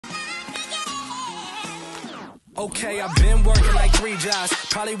Okay, I've been working like 3 jobs.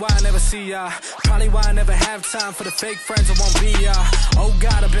 Probably why I never see ya. Probably why I never have time for the fake friends I won't be ya. Oh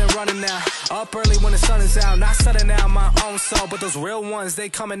God, I've been running now. Up early when the sun is out. Not setting out my own soul, but those real ones, they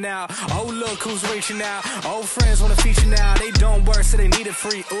coming out. Oh, look who's reaching out. Old friends wanna feature now. They don't work, so they need it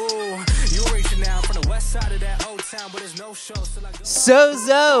free. Ooh, you reaching out from the west side of that old town, but there's no show.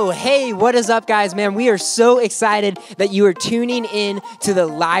 SOZO, hey, what is up, guys? Man, we are so excited that you are tuning in to the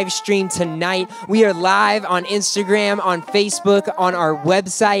live stream tonight. We are live on Instagram, on Facebook, on our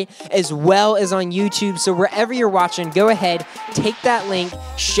website, as well as on YouTube. So wherever you're watching, go ahead, take that link,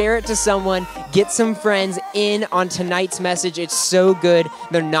 share it to someone, get some friends in on tonight's message. It's so good.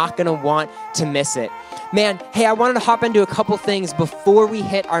 They're not going to want to miss it. Man, hey, I wanted to hop into a couple things before we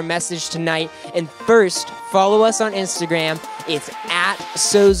hit our message tonight. And first, follow us on Instagram. It's at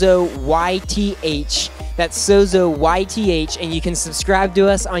SOZOYTH. That's SOZOYTH. And you can subscribe to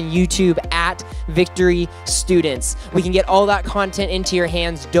us on YouTube at Victory Students. We can get all that content into your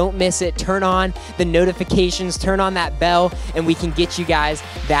hands. Don't miss it. Turn on the notifications, turn on that bell, and we can get you guys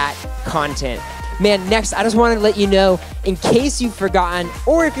that content. Man, next, I just wanted to let you know, in case you've forgotten,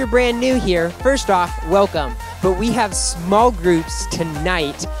 or if you're brand new here, first off, welcome. But we have small groups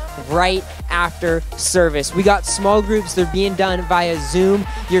tonight, right after service. We got small groups, they're being done via Zoom.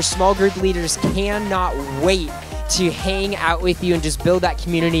 Your small group leaders cannot wait to hang out with you and just build that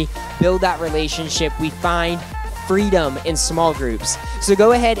community, build that relationship. We find freedom in small groups. So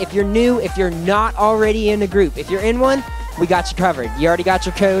go ahead, if you're new, if you're not already in a group, if you're in one, we got you covered. You already got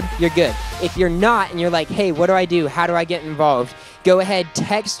your code, you're good. If you're not and you're like, hey, what do I do? How do I get involved? Go ahead,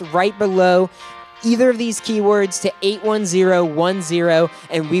 text right below either of these keywords to 81010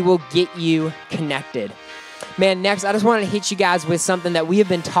 and we will get you connected. Man, next, I just wanted to hit you guys with something that we have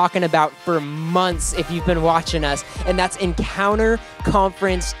been talking about for months if you've been watching us, and that's Encounter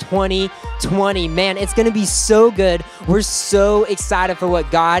Conference 2020. Man, it's going to be so good. We're so excited for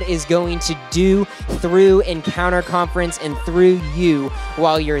what God is going to do through Encounter Conference and through you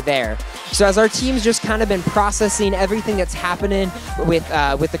while you're there. So as our team's just kind of been processing everything that's happening with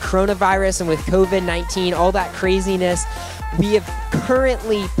the coronavirus and with COVID-19, all that craziness, we have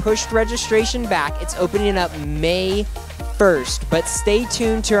currently pushed registration back. It's opening up May 1st, but stay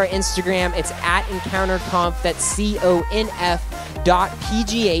tuned to our Instagram. It's at EncounterConf, that's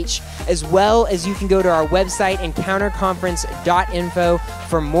CONF.PGH, as well as you can go to our website, encounterconference.info,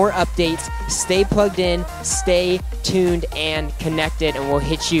 for more updates. Stay plugged in, stay tuned and connected, and we'll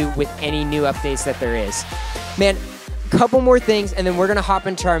hit you with any new updates that there is. Man, couple more things, and then we're gonna hop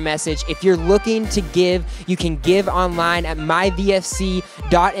into our message. If you're looking to give, you can give online at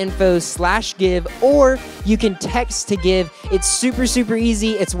myvfc.info/give, or you can text to give. It's super, super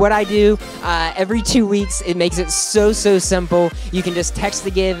easy. It's what I do every 2 weeks. It makes it so, so simple. You can just text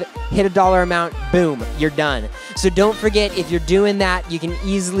to give, hit a dollar amount, boom, you're done. So don't forget, if you're doing that, you can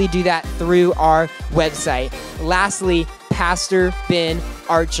easily do that through our website. Lastly, Pastor Ben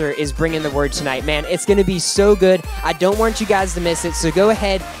Archer is bringing the word tonight. Man, it's going to be so good. I don't want you guys to miss it. So go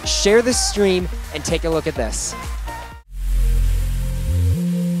ahead, share the stream, and take a look at this.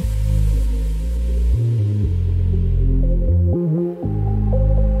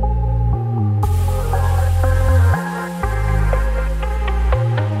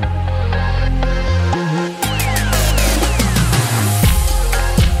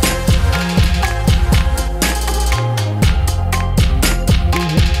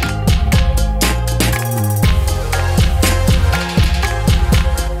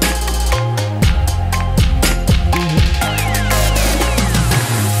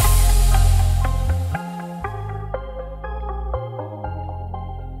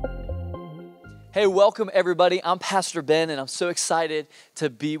 Hey, welcome everybody. I'm Pastor Ben, and I'm so excited to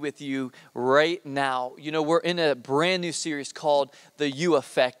be with you right now. You know, we're in a brand new series called The You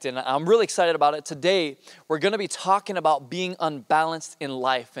Effect, and I'm really excited about it. Today, we're going to be talking about being unbalanced in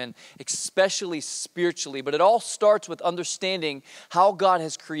life, and especially spiritually, but it all starts with understanding how God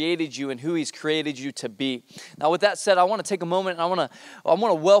has created you and who He's created you to be. Now, with that said, I want to take a moment, and I want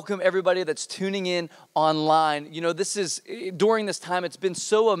to welcome everybody that's tuning in online. You know, during this time, it's been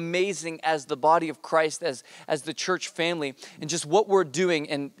so amazing as the body of Christ, as the church family, and just what we're doing.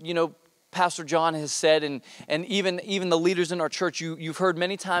 And you know, Pastor John has said, and even the leaders in our church, you've heard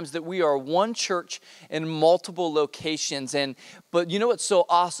many times that we are one church in multiple locations. But you know what's so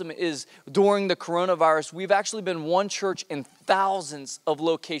awesome is during the coronavirus, we've actually been one church in thousands of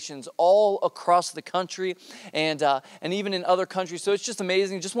locations all across the country and even in other countries. So it's just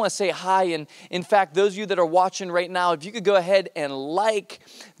amazing. Just want to say hi. And in fact, those of you that are watching right now, if you could go ahead and like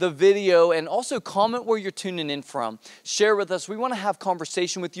the video and also comment where you're tuning in from. Share with us. We want to have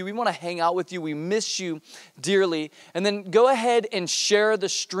conversation with you. We want to hang out with you. We miss you dearly. And then go ahead and share the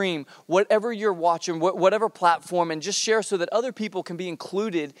stream, whatever you're watching, whatever platform, and just share so that other people can be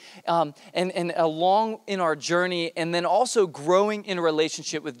included and along in our journey, and then also growing in a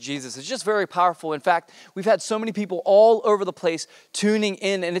relationship with Jesus. It's just very powerful. In fact, we've had so many people all over the place tuning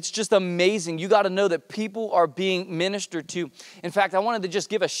in, and it's just amazing. You got to know that people are being ministered to. In fact, I wanted to just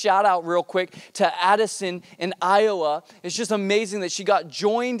give a shout out real quick to Addison in Iowa. It's just amazing that she got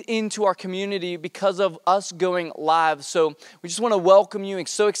joined into our community because of us going live. So we just want to welcome you and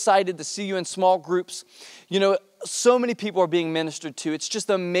so excited to see you in small groups. You know, so many people are being ministered to. It's just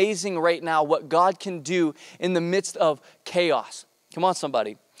amazing right now what God can do in the midst of chaos. Come on,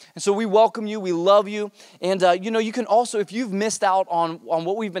 somebody. And so we welcome you. We love you. And, you can also, if you've missed out on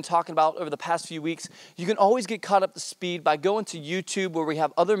what we've been talking about over the past few weeks, you can always get caught up to speed by going to YouTube where we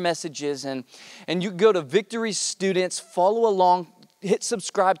have other messages. And you can go to Victory Students, follow along, hit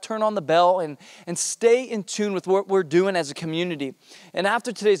subscribe, turn on the bell, and stay in tune with what we're doing as a community. And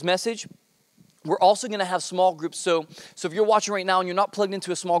after today's message, we're also going to have small groups. So if you're watching right now and you're not plugged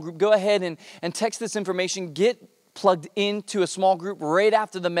into a small group, go ahead and text this information. Get plugged into a small group right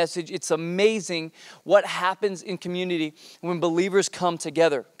after the message. It's amazing what happens in community when believers come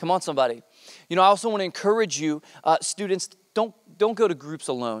together. Come on, somebody. You know, I also want to encourage you, students, don't go to groups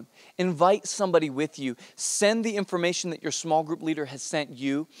alone. Invite somebody with you. Send the information that your small group leader has sent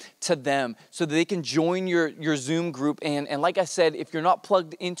you to them so that they can join your Zoom group. And like I said, if you're not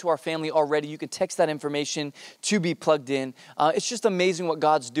plugged into our family already, you can text that information to be plugged in. It's just amazing what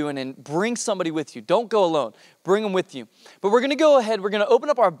God's doing, and bring somebody with you. Don't go alone. Bring them with you. But we're going to go ahead. We're going to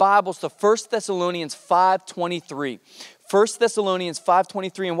open up our Bibles to 1 Thessalonians 5:23. 1 Thessalonians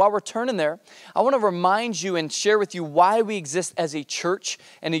 5:23, and while we're turning there, I want to remind you and share with you why we exist as a church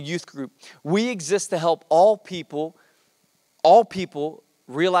and a youth group. We exist to help all people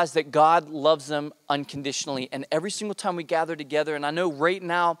realize that God loves them unconditionally. And every single time we gather together, and I know right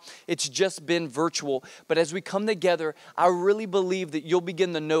now it's just been virtual, but as we come together, I really believe that you'll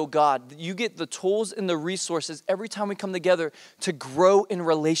begin to know God. That you get the tools and the resources every time we come together to grow in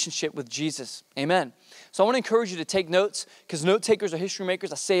relationship with Jesus. Amen. So I want to encourage you to take notes, because note takers are history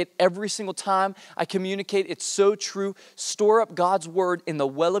makers. I say it every single time I communicate. It's so true. Store up God's word in the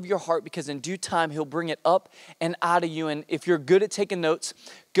well of your heart, because in due time, he'll bring it up and out of you. And if you're good at taking notes,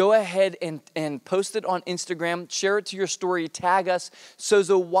 go ahead and post it on Instagram. Share it to your story. Tag us,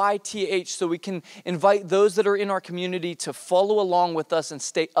 SOZO YTH, so we can invite those that are in our community to follow along with us and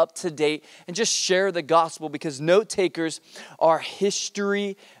stay up to date and just share the gospel, because note takers are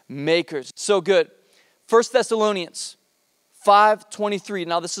history makers. So good. 1 Thessalonians 5:23.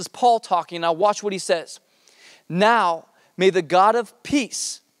 Now this is Paul talking. Now watch what he says. Now may the God of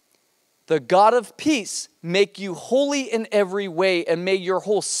peace make you holy in every way, and may your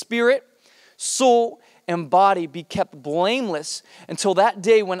whole spirit, soul, and body be kept blameless until that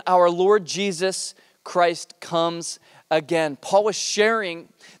day when our Lord Jesus Christ comes again. Paul was sharing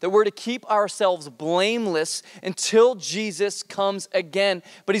that we're to keep ourselves blameless until Jesus comes again.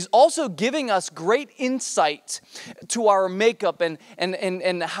 But he's also giving us great insight to our makeup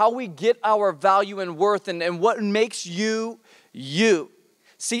and how we get our value and worth and what makes you, you.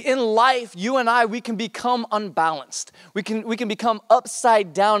 See, in life, you and I, we can become unbalanced. We can become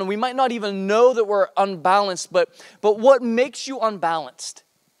upside down, and we might not even know that we're unbalanced, but what makes you unbalanced?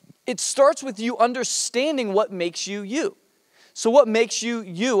 It starts with you understanding what makes you you. So what makes you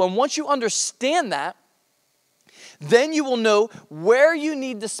you? And once you understand that, then you will know where you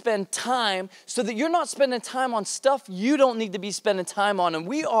need to spend time so that you're not spending time on stuff you don't need to be spending time on.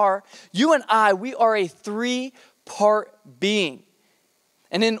 And you and I, we are a three-part being.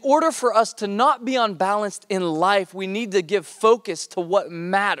 And in order for us to not be unbalanced in life, we need to give focus to what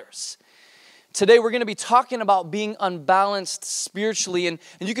matters. Today, we're going to be talking about being unbalanced spiritually. And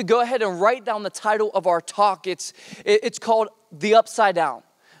you could go ahead and write down the title of our talk. It's called The Upside Down.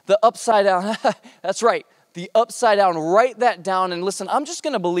 The Upside Down. That's right. The upside down. Write that down. And listen, I'm just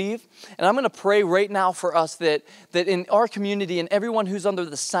going to believe, and I'm going to pray right now for us that in our community and everyone who's under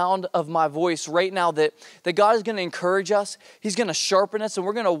the sound of my voice right now, that God is going to encourage us. He's going to sharpen us, and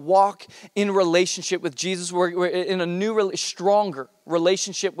we're going to walk in relationship with Jesus. We're in a new, stronger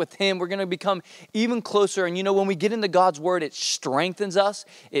relationship with him. We're going to become even closer. And you know, when we get into God's word, it strengthens us,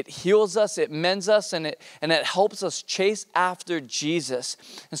 it heals us, it mends us, and it helps us chase after Jesus.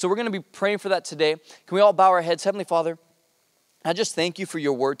 And so we're going to be praying for that today. Can we all bow our heads? Heavenly Father, I just thank you for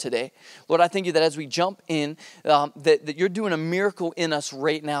your word today. Lord, I thank you that as we jump in, that you're doing a miracle in us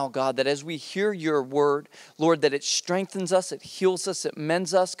right now, God, that as we hear your word, Lord, that it strengthens us, it heals us, it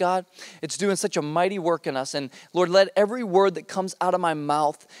mends us, God. It's doing such a mighty work in us. And Lord, let every word that comes out of my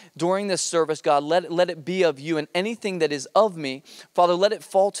mouth during this service, God, let it be of you. And anything that is of me, Father, let it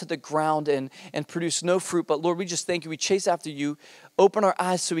fall to the ground and produce no fruit. But Lord, we just thank you. We chase after you. Open our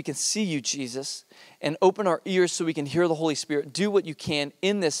eyes so we can see you, Jesus, and open our ears so we can hear the Holy Spirit. Do what you can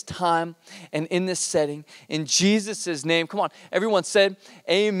in this time and in this setting. In Jesus' name. Come on. Everyone said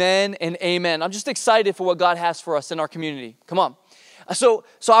amen and amen. I'm just excited for what God has for us in our community. Come on. So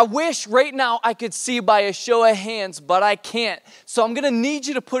I wish right now I could see by a show of hands, but I can't. So I'm going to need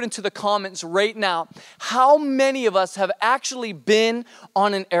you to put into the comments right now how many of us have actually been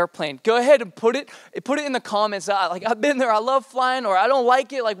on an airplane. Go ahead and put it in the comments. Like, I've been there, I love flying, or I don't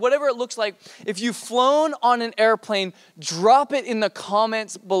like it, like whatever it looks like. If you've flown on an airplane, drop it in the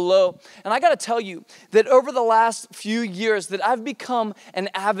comments below. And I got to tell you that over the last few years that I've become an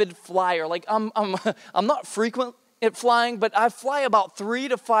avid flyer. Like I'm not frequent at flying, but I fly about 3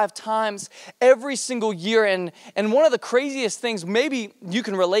 to 5 times every single year. And one of the craziest things, maybe you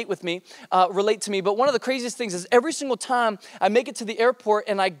can relate to me, but one of the craziest things is every single time I make it to the airport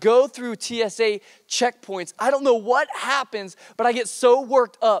and I go through TSA checkpoints, I don't know what happens, but I get so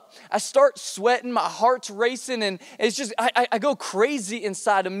worked up. I start sweating, my heart's racing, and it's just, I go crazy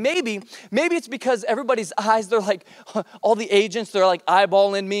inside. And maybe it's because everybody's eyes, they're like, all the agents, they're like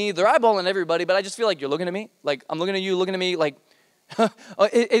eyeballing me, they're eyeballing everybody, but I just feel like you're looking at me, like I'm looking at you, looking at me, like,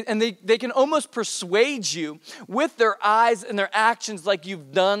 and they can almost persuade you with their eyes and their actions like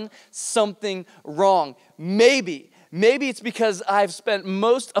you've done something wrong. Maybe it's because I've spent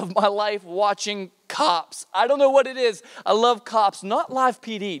most of my life watching Cops. I don't know what it is. I love Cops, not Live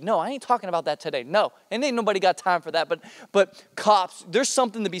PD. No, I ain't talking about that today. No, and ain't nobody got time for that. But Cops, there's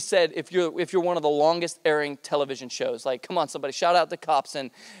something to be said if you're one of the longest airing television shows. Like, come on, somebody, shout out to Cops,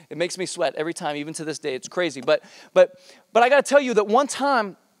 and it makes me sweat every time, even to this day. It's crazy. But I got to tell you that one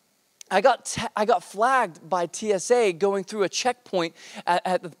time I got flagged by TSA going through a checkpoint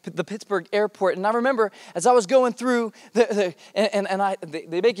at the Pittsburgh airport. And I remember as I was going through, they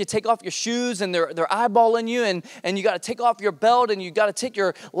make you take off your shoes, and they're eyeballing you, and you got to take off your belt, and you got to take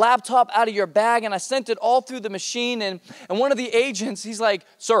your laptop out of your bag. And I sent it all through the machine. And one of the agents, he's like,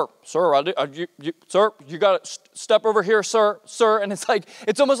 sir, you got to step over here, sir. And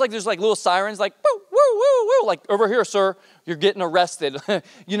it's almost like there's like little sirens, like, woo, woo, woo, woo, like, over here, sir. You're getting arrested,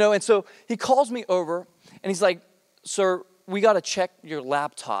 and so he calls me over and he's like, sir, we got to check your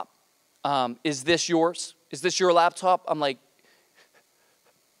laptop. Is this yours? Is this your laptop? I'm like,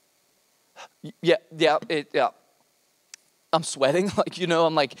 yeah. I'm sweating,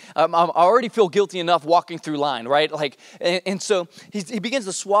 I'm like, I already feel guilty enough walking through line, right? And so he begins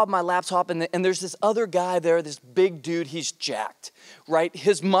to swab my laptop, and there's this other guy there, this big dude, he's jacked, right?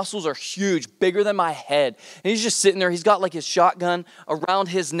 His muscles are huge, bigger than my head. And he's just sitting there, he's got like his shotgun around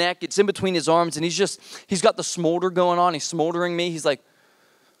his neck, it's in between his arms, and he's got the smolder going on, he's smoldering me, he's like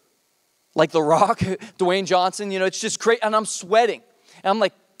The Rock, Dwayne Johnson, it's just crazy, and I'm sweating. And I'm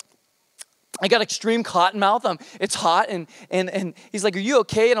like, I got extreme cotton mouth. It's hot, and he's like, "Are you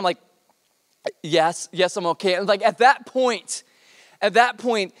okay?" And I'm like, "Yes, I'm okay." And like at that point,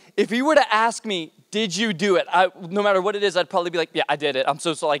 if he were to ask me, "Did you do it?" No matter what it is, I'd probably be like, "Yeah, I did it. I'm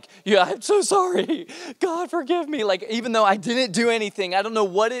so sorry. God, forgive me." Like even though I didn't do anything, I don't know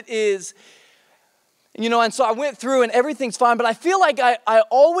what it is. And so I went through and everything's fine, but I feel like I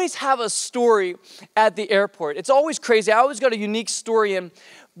always have a story at the airport. It's always crazy. I always got a unique story,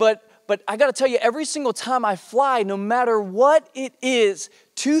 but I got to tell you, every single time I fly, no matter what it is,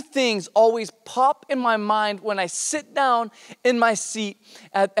 2 things always pop in my mind when I sit down in my seat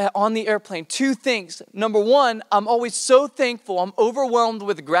on the airplane. 2 things. Number 1, I'm always so thankful. I'm overwhelmed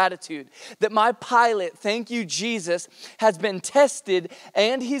with gratitude that my pilot, thank you, Jesus, has been tested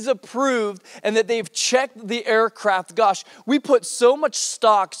and he's approved and that they've checked the aircraft. Gosh, we put so much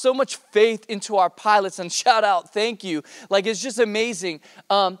stock, so much faith into our pilots, and shout out, thank you. Like, it's just amazing.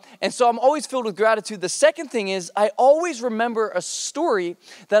 And so I'm always filled with gratitude. The second thing is I always remember a story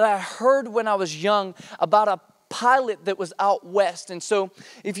that I heard when I was young about a pilot that was out west. And so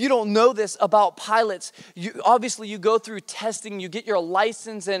if you don't know this about pilots, you go through testing, you get your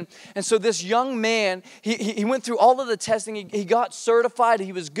license. And so this young man, he went through all of the testing. He got certified.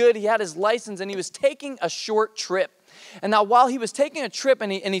 He was good. He had his license, and he was taking a short trip. And now while he was taking a trip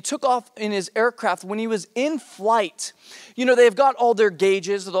and he took off in his aircraft, when he was in flight, they've got all their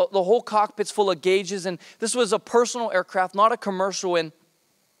gauges, the whole cockpit's full of gauges. And this was a personal aircraft, not a commercial. And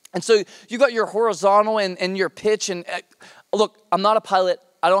so you got your horizontal and your pitch, and look, I'm not a pilot.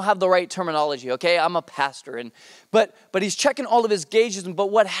 I don't have the right terminology, okay? I'm a pastor. But he's checking all of his gauges. But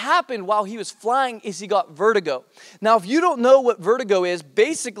what happened while he was flying is he got vertigo. Now, if you don't know what vertigo is,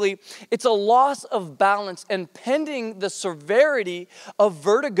 basically, it's a loss of balance. And pending the severity of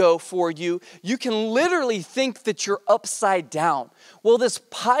vertigo for you, you can literally think that you're upside down. Well, this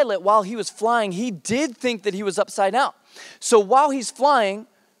pilot, while he was flying, he did think that he was upside down. So while he's flying,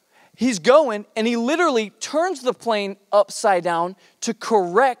 he's going, and he literally turns the plane upside down to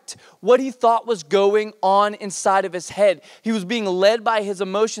correct what he thought was going on inside of his head. He was being led by his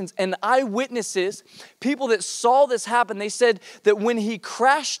emotions, and eyewitnesses, people that saw this happen, they said that when he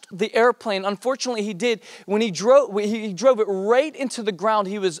crashed the airplane, unfortunately he did, when he drove it right into the ground,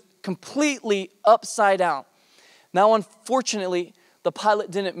 he was completely upside down. Now, unfortunately, the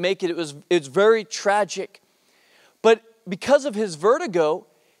pilot didn't make it. It's very tragic. But because of his vertigo,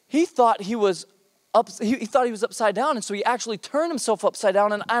 he thought he was upside down, and so he actually turned himself upside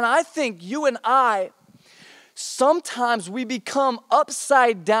down. And I think you and I, sometimes we become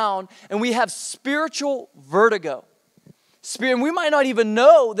upside down and we have spiritual vertigo. And we might not even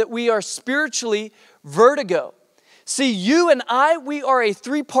know that we are spiritually vertigo. See, you and I, we are a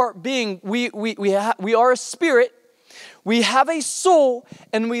three-part being. We are a spirit, we have a soul,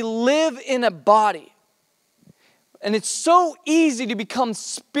 and we live in a body. And it's so easy to become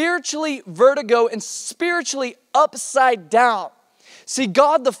spiritually vertigo and spiritually upside down. See,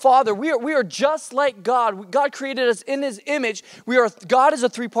 God the Father, we are just like God. God created us in His image. God is a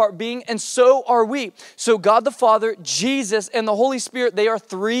three-part being, and so are we. So God the Father, Jesus, and the Holy Spirit, they are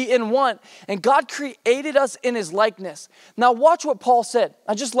three in one. And God created us in His likeness. Now watch what Paul said.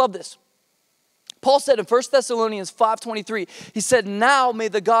 I just love this. Paul said in 1 Thessalonians 5:23, he said, now may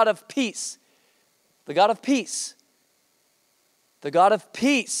the God of peace, the God of peace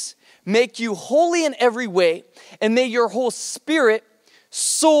make you holy in every way, and may your whole spirit,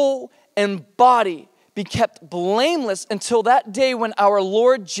 soul, and body be kept blameless until that day when our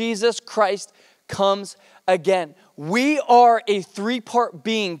Lord Jesus Christ comes again. We are a three-part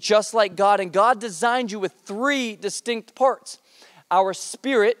being just like God, and God designed you with three distinct parts: our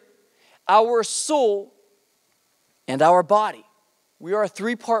spirit, our soul, and our body. We are a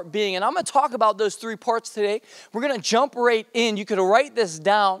three-part being, and I'm going to talk about those three parts today. We're going to jump right in. You could write this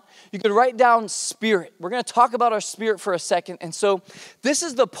down. You could write down spirit. We're going to talk about our spirit for a second. And so this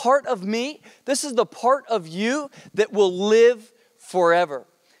is the part of me, this is the part of you that will live forever.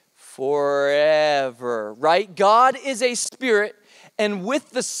 Forever, right? God is a spirit, and with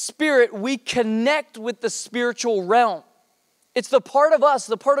the spirit, we connect with the spiritual realm. It's the part of us,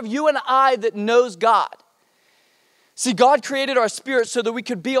 the part of you and I that knows God. See, God created our spirit so that we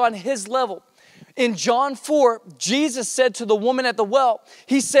could be on His level. In John 4, Jesus said to the woman at the well,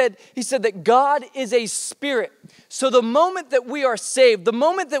 He said that God is a spirit. So the moment that we are saved, the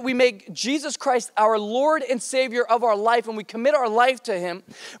moment that we make Jesus Christ our Lord and Savior of our life, and we commit our life to Him,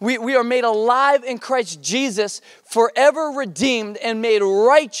 we are made alive in Christ Jesus, forever redeemed and made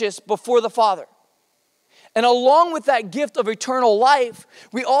righteous before the Father. And along with that gift of eternal life,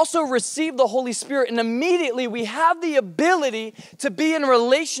 we also receive the Holy Spirit, and immediately we have the ability to be in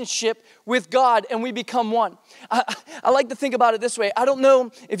relationship with God, and we become one. I like to think about it this way. I don't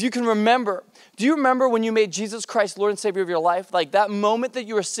know if you can remember. Do you remember when you made Jesus Christ Lord and Savior of your life? Like that moment that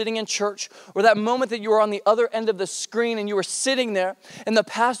you were sitting in church, or that moment that you were on the other end of the screen and you were sitting there, and the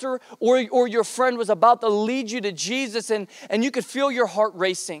pastor or your friend was about to lead you to Jesus, and you could feel your heart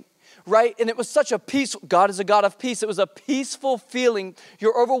racing. Right? And it was such a peace. God is a God of peace. It was a peaceful feeling.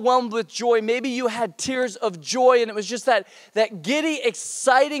 You're overwhelmed with joy. Maybe you had tears of joy, and it was just that giddy,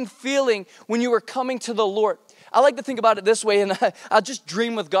 exciting feeling when you were coming to the Lord. I like to think about it this way, and I just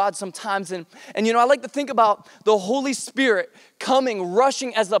dream with God sometimes. And you know, I like to think about the Holy Spirit coming,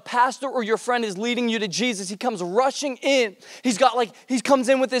 rushing as the pastor or your friend is leading you to Jesus. He comes rushing in. He comes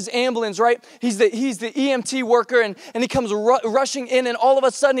in with his ambulance, right? He's the EMT worker, and he comes rushing in, and all of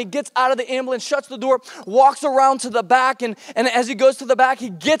a sudden he gets out of the ambulance, shuts the door, walks around to the back, and as he goes to the back, he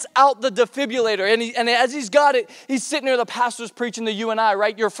gets out the defibrillator, and as he's got it, he's sitting there, the pastor's preaching to you and I,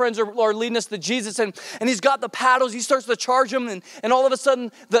 right? Your friends are leading us to Jesus, and he's got the paddles, he starts to charge them, and all of a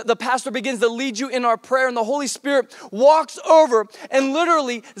sudden, the pastor begins to lead you in our prayer, and the Holy Spirit walks over and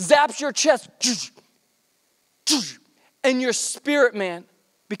literally zaps your chest, and your spirit, man,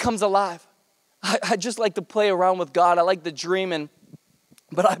 becomes alive. I just like to play around with God. I like to dream,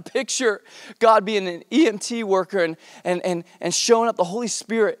 but I picture God being an EMT worker and showing up, the Holy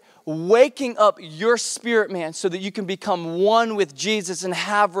Spirit waking up your spirit, man, so that you can become one with Jesus and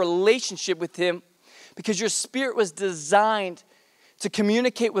have relationship with Him, because your spirit was designed to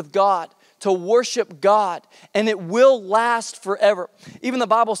communicate with God, to worship God, and it will last forever. Even the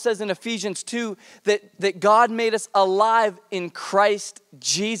Bible says in Ephesians 2 that God made us alive in Christ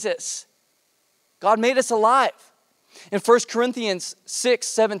Jesus. God made us alive. In 1 Corinthians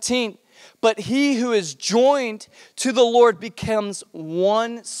 6:17, but he who is joined to the Lord becomes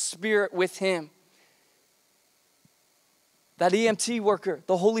one spirit with him. That EMT worker,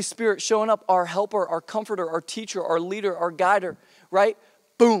 the Holy Spirit showing up, our helper, our comforter, our teacher, our leader, our guider, right?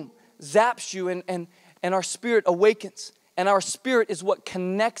 Boom, zaps you and our spirit awakens. And our spirit is what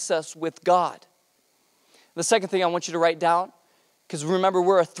connects us with God. The second thing I want you to write down, because remember,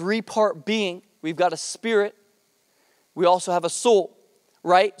 we're a three-part being. We've got a spirit. We also have a soul,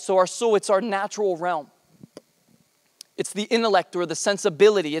 right? So our soul, it's our natural realm. It's the intellect or the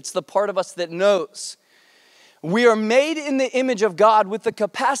sensibility. It's the part of us that knows. We are made in the image of God with the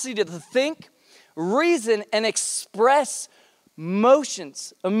capacity to think, reason, and express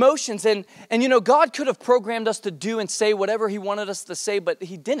emotions. And you know, God could have programmed us to do and say whatever he wanted us to say, but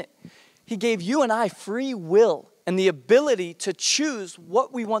he didn't. He gave you and I free will and the ability to choose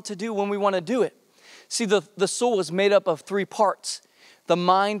what we want to do when we want to do it. See, the soul is made up of three parts: the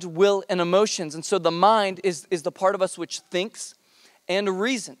mind, will, and emotions. And so the mind is the part of us which thinks and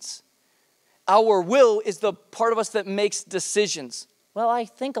reasons. Our will is the part of us that makes decisions. Well, I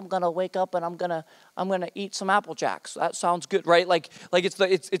think I'm gonna wake up and I'm gonna eat some Apple Jacks. That sounds good, right? Like it's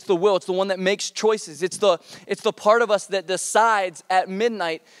the will. It's the one that makes choices. It's the part of us that decides at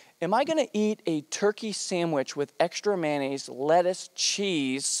midnight, am I gonna eat a turkey sandwich with extra mayonnaise, lettuce,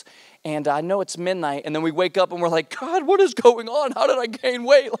 cheese, and I know it's midnight, and then we wake up and we're like, God, what is going on? How did I gain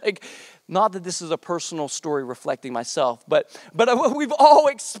weight? Like, not that this is a personal story reflecting myself, but we've all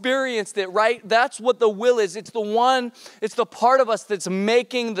experienced it, right? That's what the will is. It's the part of us that's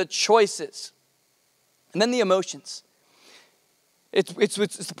making the choices. And then the emotions. It's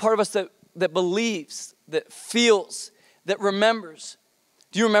the part of us that believes, that feels, that remembers.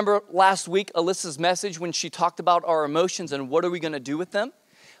 Do you remember last week Alyssa's message when she talked about our emotions and what are we going to do with them?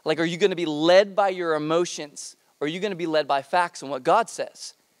 Like, are you going to be led by your emotions, or are you going to be led by facts and what God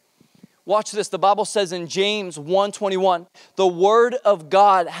says? Watch this. The Bible says in James 1:21, the word of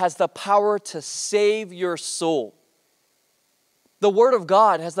God has the power to save your soul. The word of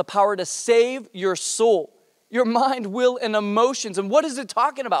God has the power to save your soul, your mind, will, and emotions. And what is it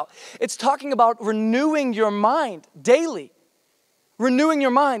talking about? It's talking about renewing your mind daily. Renewing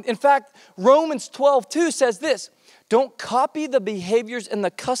your mind. In fact, Romans 12:2 says this: don't copy the behaviors and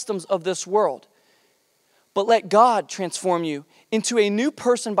the customs of this world, but let God transform you into a new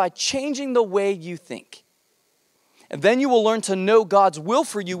person by changing the way you think. And then you will learn to know God's will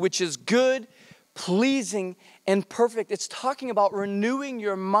for you, which is good, pleasing, and perfect. It's talking about renewing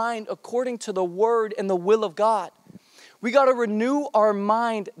your mind according to the word and the will of God. We got to renew our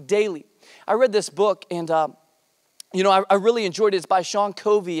mind daily. I read this book and I really enjoyed it. It's by Sean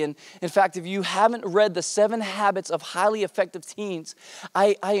Covey. And in fact, if you haven't read The 7 Habits of Highly Effective Teens,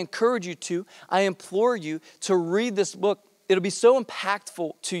 I encourage you to, I implore you to read this book. It'll be so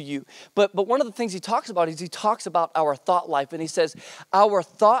impactful to you. But one of the things he talks about is he talks about our thought life. And he says, our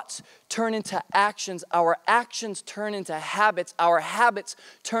thoughts turn into actions. Our actions turn into habits. Our habits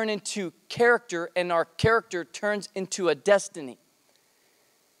turn into character. And our character turns into a destiny.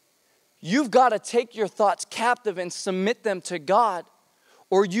 You've got to take your thoughts captive and submit them to God.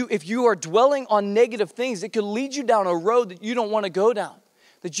 Or if you are dwelling on negative things, it could lead you down a road that you don't want to go down,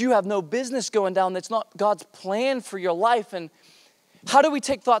 that you have no business going down, that's not God's plan for your life. And how do we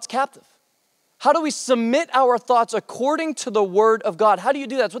take thoughts captive? How do we submit our thoughts according to the word of God? How do you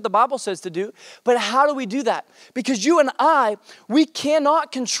do that? That's what the Bible says to do. But how do we do that? Because you and I, we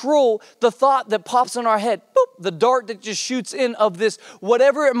cannot control the thought that pops in our head. Boop, the dart that just shoots in of this,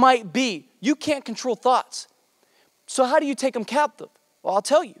 whatever it might be. You can't control thoughts. So how do you take them captive? Well, I'll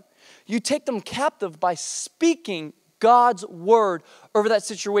tell you. You take them captive by speaking God's word over that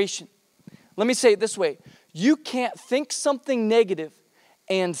situation. Let me say it this way. You can't think something negative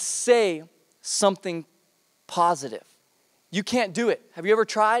and say something positive. You can't do it. Have you ever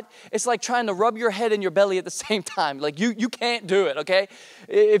tried? It's like trying to rub your head in your belly at the same time. Like you can't do it, okay?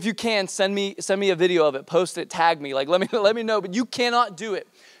 If you can, send me a video of it, post it, tag me. Like let me know, but you cannot do it.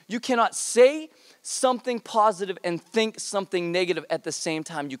 You cannot say something positive and think something negative at the same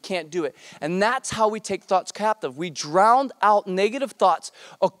time. You can't do it. And that's how we take thoughts captive. We drown out negative thoughts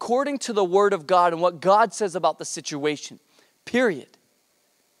according to the word of God and what God says about the situation. Period.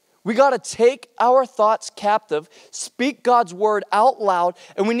 We got to take our thoughts captive, speak God's word out loud,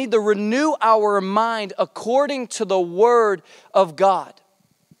 and we need to renew our mind according to the word of God.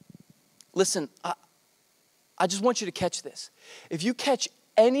 Listen, I just want you to catch this. If you catch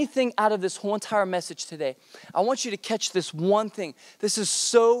anything out of this whole entire message today, I want you to catch this one thing. This is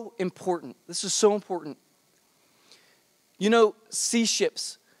so important. This is so important. You know, sea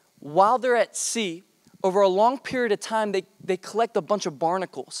ships, while they're at sea, over a long period of time, they collect a bunch of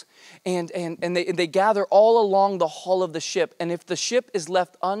barnacles and they gather all along the hull of the ship. And if the ship is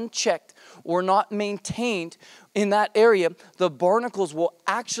left unchecked or not maintained in that area, the barnacles will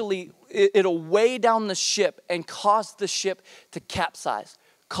actually, it'll weigh down the ship and cause the ship to capsize,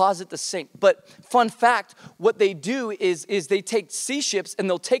 cause it to sink. But fun fact, what they do is they take sea ships and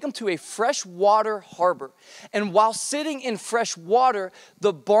they'll take them to a freshwater harbor. And while sitting in fresh water,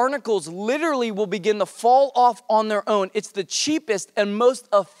 the barnacles literally will begin to fall off on their own. It's the cheapest and most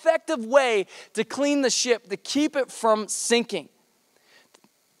effective way to clean the ship, to keep it from sinking.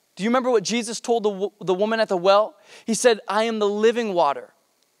 Do you remember what Jesus told the woman at the well? He said, I am the living water.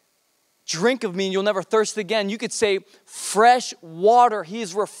 Drink of me and you'll never thirst again. You could say fresh water. He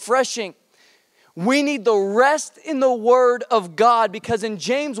is refreshing. We need the rest in the Word of God, because in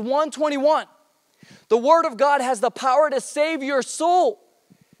James 1:21, the Word of God has the power to save your soul.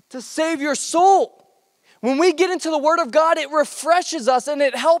 To save your soul. When we get into the Word of God, it refreshes us and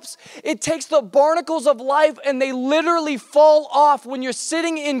it helps. It takes the barnacles of life and they literally fall off when you're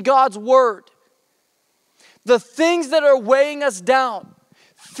sitting in God's Word. The things that are weighing us down,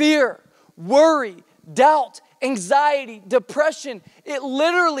 fear, worry, doubt, anxiety, depression,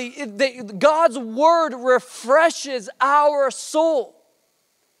 God's Word refreshes our soul.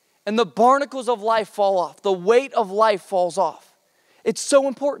 And the barnacles of life fall off. The weight of life falls off. It's so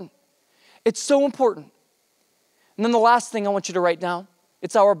important. It's so important. And then the last thing I want you to write down,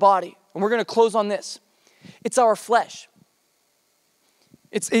 it's our body. And we're going to close on this. It's our flesh.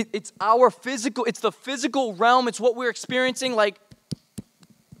 It's our physical, it's the physical realm. It's what we're experiencing. Like,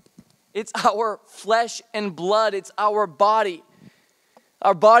 it's our flesh and blood. It's our body.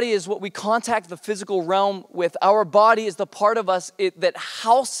 Our body is what we contact the physical realm with. Our body is the part of us that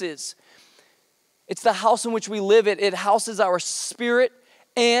houses. It's the house in which we live. It houses our spirit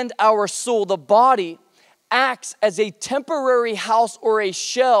and our soul. The body acts as a temporary house or a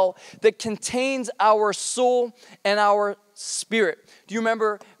shell that contains our soul and our spirit. Do you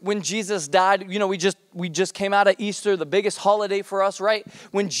remember when Jesus died? You know, we just came out of Easter, the biggest holiday for us, right?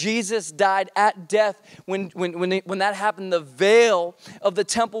 When Jesus died at death, when that happened, the veil of the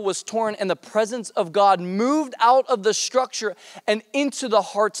temple was torn and the presence of God moved out of the structure and into the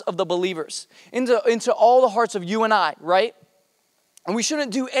hearts of the believers, into all the hearts of you and I, right? And we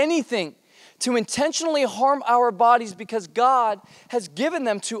shouldn't do anything to intentionally harm our bodies, because God has given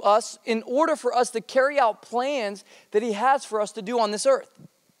them to us in order for us to carry out plans that He has for us to do on this earth.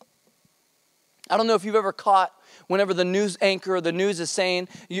 I don't know if you've ever caught whenever the news anchor or the news is saying,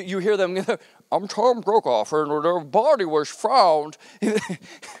 you hear them, I'm Tom Brokaw, and their body was found.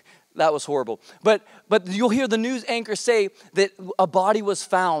 That was horrible. But you'll hear the news anchor say that a body was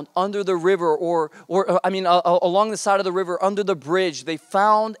found under the river or along the side of the river, under the bridge. They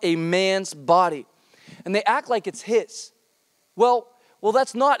found a man's body. And they act like it's his. Well,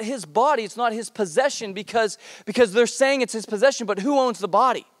 that's not his body. It's not his possession because they're saying it's his possession. But who owns the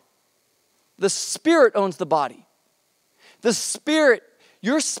body? The Spirit owns the body. The Spirit,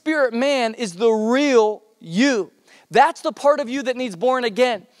 your spirit man is the real you. That's the part of you that needs born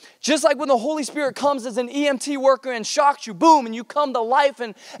again. Just like when the Holy Spirit comes as an EMT worker and shocks you, boom, and you come to life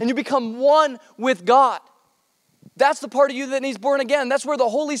and you become one with God. That's the part of you that needs born again. That's where the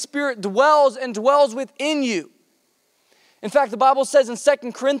Holy Spirit dwells and dwells within you. In fact, the Bible says in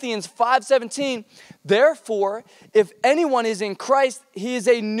 2 Corinthians 5:17, therefore, if anyone is in Christ, he is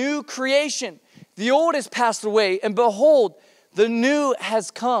a new creation. The old has passed away, and behold, the new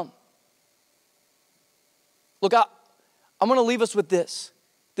has come. Look, I'm going to leave us with this.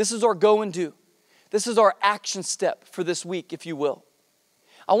 This is our go and do. This is our action step for this week, if you will.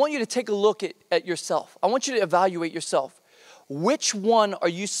 I want you to take a look at yourself. I want you to evaluate yourself. Which one are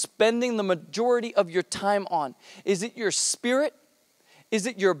you spending the majority of your time on? Is it your spirit? Is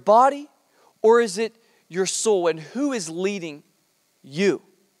it your body? Or is it your soul? And who is leading you?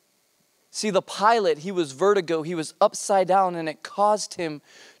 See, the pilot, he was vertigo. He was upside down, and it caused him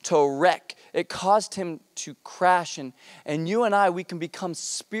to wreck. It caused him to crash. And you and I, we can become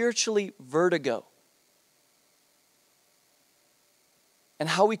spiritually vertigo. And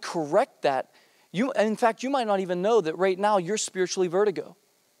how we correct that, in fact, you might not even know that right now you're spiritually vertigo.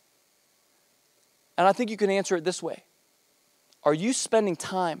 And I think you can answer it this way. Are you spending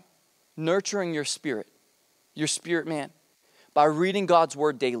time nurturing your spirit man, by reading God's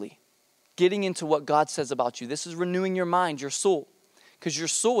word daily, getting into what God says about you? This is renewing your mind, your soul, because your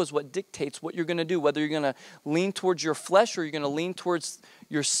soul is what dictates what you're going to do, whether you're going to lean towards your flesh or you're going to lean towards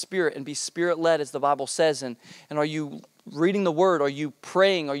your spirit and be spirit-led, as the Bible says. And are you reading the Word? Are you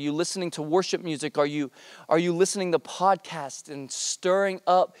praying? Are you listening to worship music? Are you listening to podcasts and stirring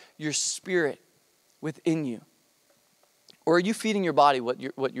up your spirit within you? Or are you feeding your body what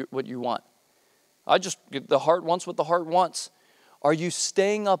you want? The heart wants what the heart wants. Are you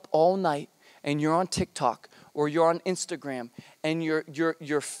staying up all night and you're on TikTok or you're on Instagram and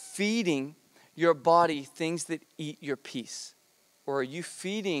you're feeding your body things that eat your peace? Or are you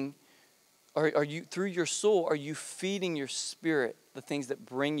feeding, are you through your soul, are you feeding your spirit the things that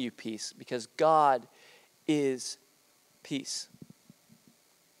bring you peace? Because God is peace.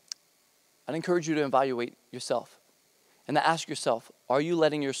 I'd encourage you to evaluate yourself and to ask yourself, are you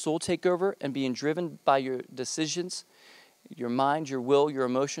letting your soul take over and being driven by your decisions, your mind, your will, your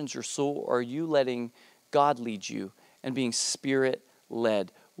emotions, your soul? Or are you letting God lead you and being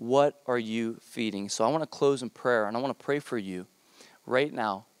spirit-led? What are you feeding? So I want to close in prayer, and I want to pray for you right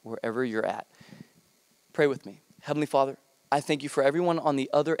now, wherever you're at. Pray with me. Heavenly Father, I thank you for everyone on the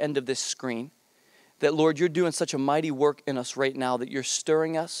other end of this screen, that, Lord, you're doing such a mighty work in us right now, that you're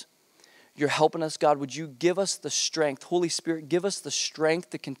stirring us. You're helping us, God. Would you give us the strength, Holy Spirit, give us the strength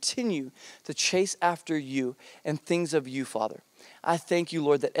to continue to chase after you and things of you, Father. I thank you,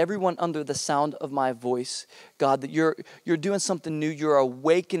 Lord, that everyone under the sound of my voice, God, that you're doing something new. You're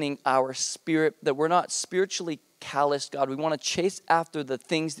awakening our spirit, that we're not spiritually calloused, God. We want to chase after the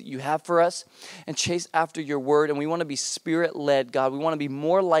things that you have for us and chase after your word, and we want to be spirit-led, God. We want to be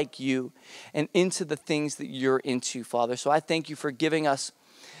more like you and into the things that you're into, Father. So I thank you for giving us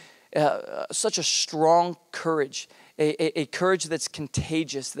such a strong courage, a courage that's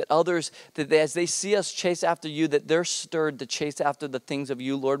contagious, that others, that as they see us chase after you, that they're stirred to chase after the things of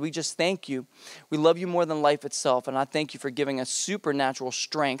you, Lord. We just thank you. We love you more than life itself, and I thank you for giving us supernatural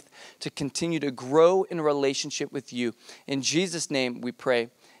strength to continue to grow in relationship with you. In Jesus' name we pray.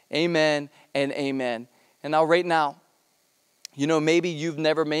 Amen and amen. And now right now, you know, maybe you've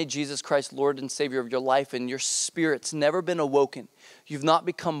never made Jesus Christ Lord and Savior of your life, and your spirit's never been awoken. You've not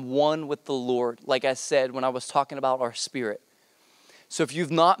become one with the Lord, like I said when I was talking about our spirit. So if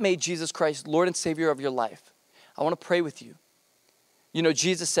you've not made Jesus Christ Lord and Savior of your life, I want to pray with you. You know,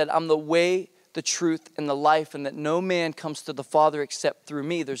 Jesus said, I'm the way, the truth, and the life, and that no man comes to the Father except through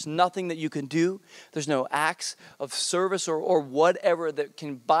me. There's nothing that you can do. There's no acts of service or whatever that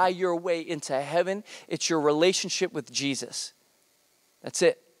can buy your way into heaven. It's your relationship with Jesus. That's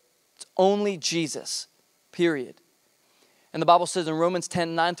it. It's only Jesus, period. And the Bible says in Romans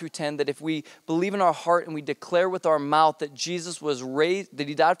 10, 9 through 10, that if we believe in our heart and we declare with our mouth that Jesus was raised, that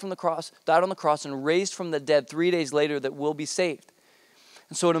he died on the cross and raised from the dead 3 days later, that we'll be saved.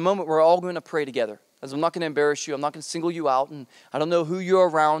 And so in a moment, we're all going to pray together. As I'm not going to embarrass you, I'm not going to single you out, and I don't know who you're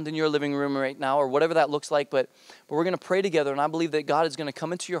around in your living room right now or whatever that looks like, but we're going to pray together, and I believe that God is going to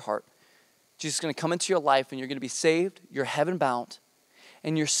come into your heart. Jesus is going to come into your life, and you're going to be saved, you're heaven-bound,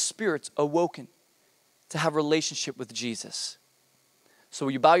 and your spirit's awoken to have a relationship with Jesus. So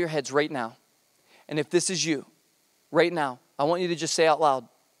will you bow your heads right now? And if this is you, right now, I want you to just say out loud,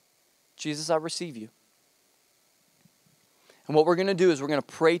 Jesus, I receive you. And what we're going to do is we're going to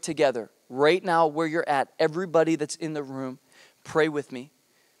pray together. Right now, where you're at, everybody that's in the room, pray with me.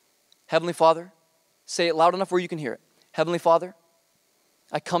 Heavenly Father, say it loud enough where you can hear it. Heavenly Father,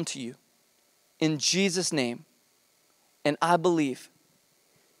 I come to you in Jesus' name, and I believe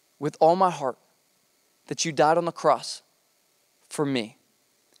with all my heart that you died on the cross for me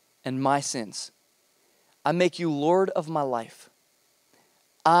and my sins. I make you Lord of my life.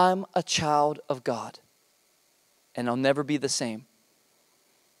 I'm a child of God, and I'll never be the same.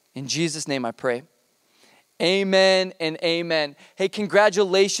 In Jesus' name I pray. Amen and amen. Hey,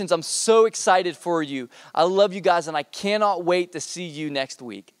 congratulations. I'm so excited for you. I love you guys, and I cannot wait to see you next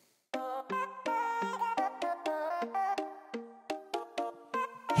week.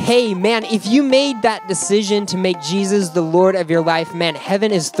 Hey, man, if you made that decision to make Jesus the Lord of your life, man,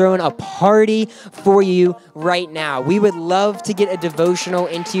 heaven is throwing a party for you right now. We would love to get a devotional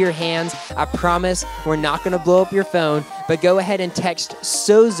into your hands. I promise we're not going to blow up your phone, but go ahead and text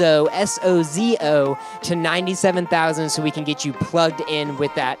SOZO, S-O-Z-O, to 97,000 so we can get you plugged in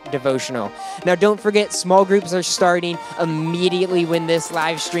with that devotional. Now, don't forget, small groups are starting immediately when this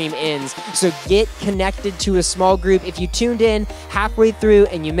live stream ends. So get connected to a small group. If you tuned in halfway through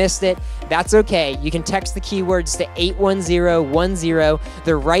and you missed it, that's okay. You can text the keywords to 81010.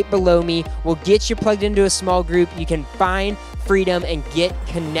 They're right below me. We'll get you plugged into a small group. You can find freedom and get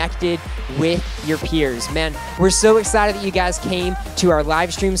connected with your peers. Man, we're so excited that you guys came to our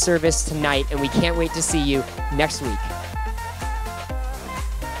live stream service tonight, and we can't wait to see you next week.